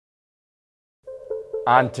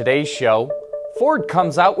On today's show, Ford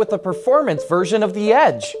comes out with a performance version of the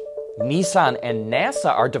Edge. Nissan and NASA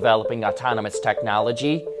are developing autonomous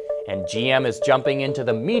technology, and GM is jumping into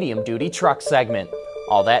the medium-duty truck segment.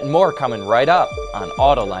 All that and more coming right up on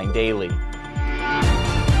Autoline Daily.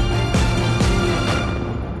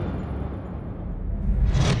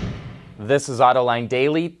 This is Autoline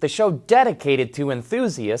Daily, the show dedicated to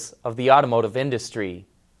enthusiasts of the automotive industry.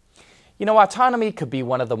 You know, autonomy could be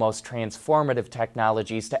one of the most transformative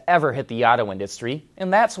technologies to ever hit the auto industry,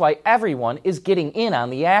 and that's why everyone is getting in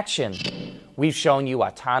on the action. We've shown you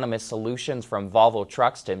autonomous solutions from Volvo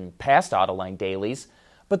Trucks in past Autoline Dailies,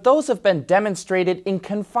 but those have been demonstrated in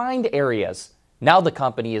confined areas. Now the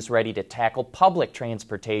company is ready to tackle public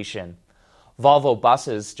transportation. Volvo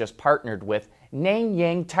Buses just partnered with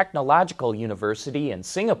Nanyang Technological University in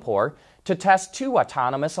Singapore to test 2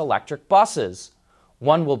 autonomous electric buses.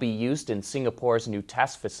 One will be used in Singapore's new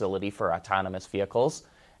test facility for autonomous vehicles,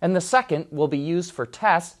 and the second will be used for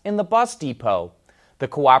tests in the bus depot. The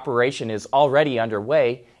cooperation is already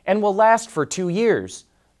underway and will last for 2 years.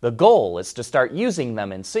 The goal is to start using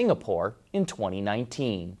them in Singapore in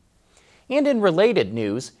 2019. And in related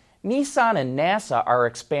news, Nissan and NASA are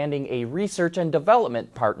expanding a research and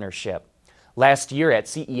development partnership. Last year at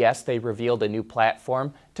CES, they revealed a new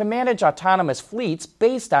platform to manage autonomous fleets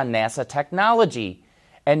based on NASA technology.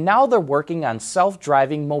 And now they're working on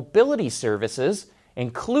self-driving mobility services,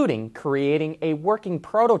 including creating a working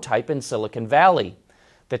prototype in Silicon Valley.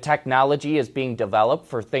 The technology is being developed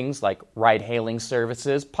for things like ride-hailing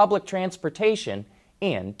services, public transportation,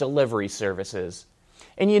 and delivery services.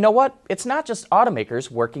 And you know what? It's not just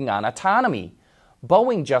automakers working on autonomy.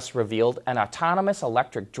 Boeing just revealed an autonomous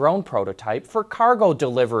electric drone prototype for cargo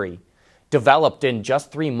delivery. Developed in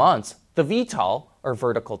just 3 months, the VTOL, or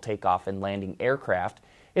vertical takeoff and landing aircraft,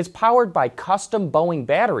 is powered by custom Boeing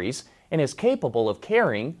batteries and is capable of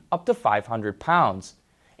carrying up to 500 pounds.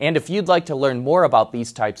 And if you'd like to learn more about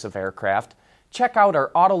these types of aircraft, check out our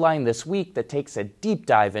Autoline This Week that takes a deep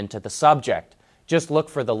dive into the subject. Just look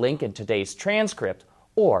for the link in today's transcript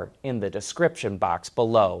or in the description box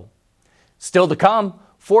below. Still to come,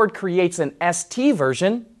 Ford creates an ST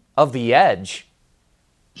version of the Edge.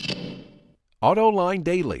 Autoline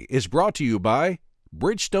Daily is brought to you by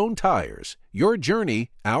Bridgestone Tires, your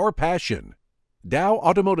journey, our passion. Dow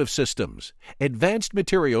Automotive Systems, advanced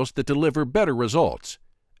materials that deliver better results.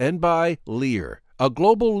 And by Lear, a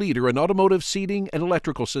global leader in automotive seating and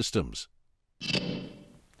electrical systems.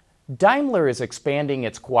 Daimler is expanding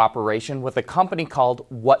its cooperation with a company called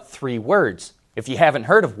What3Words. If you haven't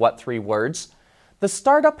heard of What3Words, the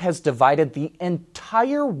startup has divided the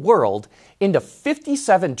entire world into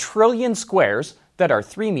 57 trillion squares that are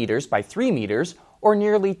 3 meters by 3 meters or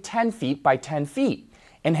nearly 10 feet by 10 feet,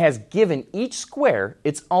 and has given each square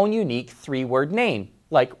its own unique 3-word name,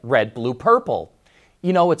 like red, blue, purple.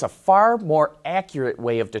 You know, it's a far more accurate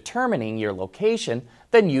way of determining your location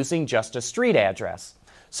than using just a street address.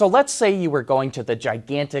 So let's say you were going to the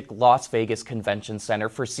gigantic Las Vegas Convention Center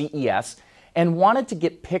for CES and wanted to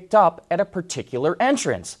get picked up at a particular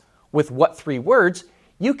entrance. With What3Words,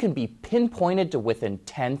 you can be pinpointed to within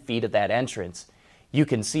 10 feet of that entrance. You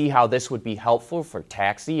can see how this would be helpful for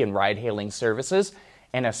taxi and ride-hailing services,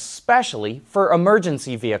 and especially for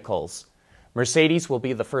emergency vehicles. Mercedes will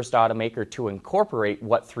be the first automaker to incorporate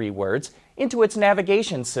What3Words into its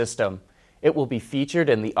navigation system. It will be featured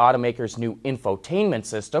in the automaker's new infotainment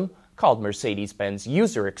system called Mercedes-Benz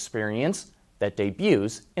User Experience that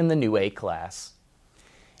debuts in the new A-Class.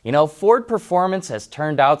 You know, Ford Performance has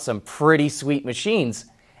turned out some pretty sweet machines,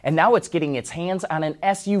 and now it's getting its hands on an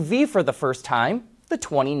SUV for the first time, the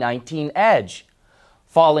 2019 Edge.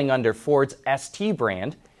 Falling under Ford's ST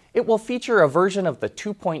brand, it will feature a version of the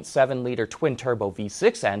 2.7-liter twin-turbo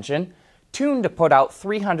V6 engine, tuned to put out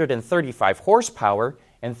 335 horsepower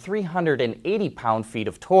and 380 pound-feet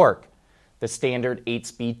of torque. The standard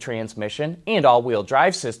 8-speed transmission and all-wheel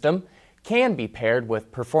drive system can be paired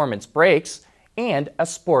with performance brakes and a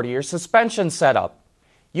sportier suspension setup.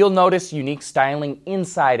 You'll notice unique styling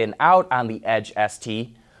inside and out on the Edge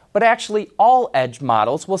ST, but actually all Edge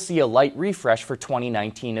models will see a light refresh for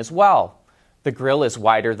 2019 as well. The grille is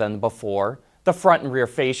wider than before, the front and rear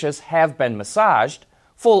fascias have been massaged,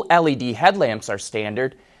 full LED headlamps are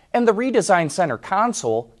standard, and the redesigned center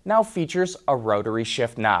console now features a rotary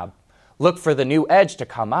shift knob. Look for the new Edge to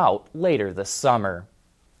come out later this summer.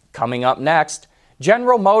 Coming up next,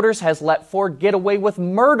 General Motors has let Ford get away with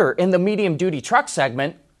murder in the medium-duty truck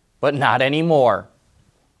segment, but not anymore.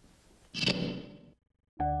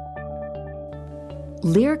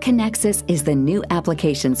 Lear Connexus is the new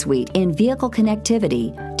application suite in vehicle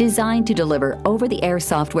connectivity designed to deliver over-the-air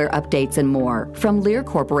software updates and more from Lear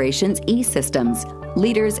Corporation's E-Systems,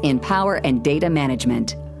 leaders in power and data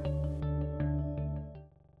management.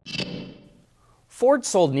 Ford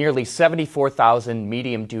sold nearly 74,000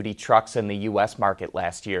 medium-duty trucks in the U.S. market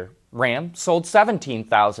last year. Ram sold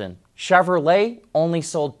 17,000. Chevrolet only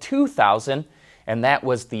sold 2,000, and that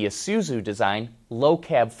was the Isuzu-designed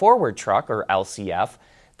low-cab forward truck, or LCF,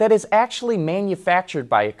 that is actually manufactured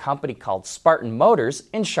by a company called Spartan Motors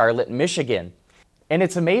in Charlotte, Michigan. And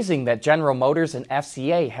it's amazing that General Motors and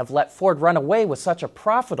FCA have let Ford run away with such a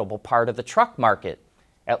profitable part of the truck market.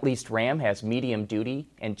 At least Ram has medium-duty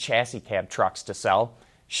and chassis cab trucks to sell.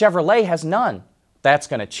 Chevrolet has none. That's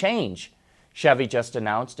going to change. Chevy just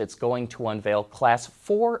announced it's going to unveil Class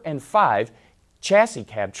 4 and 5 chassis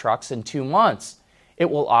cab trucks in 2 months. It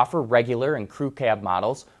will offer regular and crew cab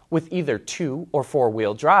models with either 2- or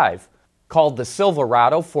 4-wheel drive. Called the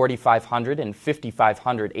Silverado 4500 and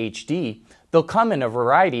 5500 HD, they'll come in a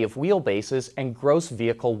variety of wheelbases and gross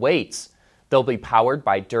vehicle weights. They'll be powered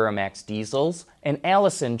by Duramax diesels and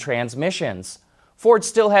Allison transmissions. Ford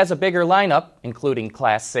still has a bigger lineup, including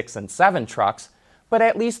Class 6 and 7 trucks, but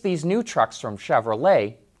at least these new trucks from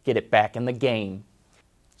Chevrolet get it back in the game.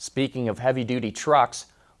 Speaking of heavy-duty trucks,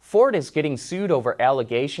 Ford is getting sued over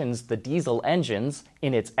allegations the diesel engines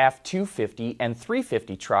in its F-250 and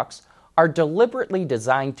 350 trucks are deliberately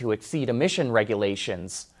designed to exceed emission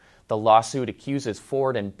regulations. The lawsuit accuses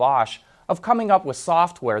Ford and Bosch of coming up with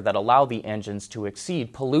software that allow the engines to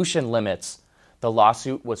exceed pollution limits. The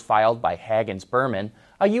lawsuit was filed by Hagens Berman,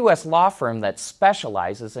 a U.S. law firm that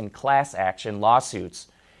specializes in class action lawsuits.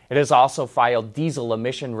 It has also filed diesel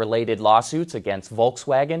emission-related lawsuits against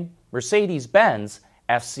Volkswagen, Mercedes-Benz,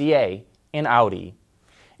 FCA, and Audi.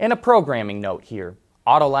 And a programming note here.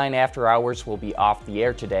 Autoline After Hours will be off the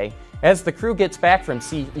air today as the crew gets back from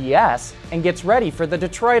CES and gets ready for the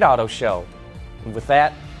Detroit Auto Show. And with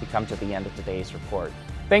that, we come to the end of today's report.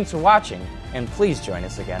 Thanks for watching, and please join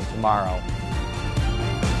us again tomorrow.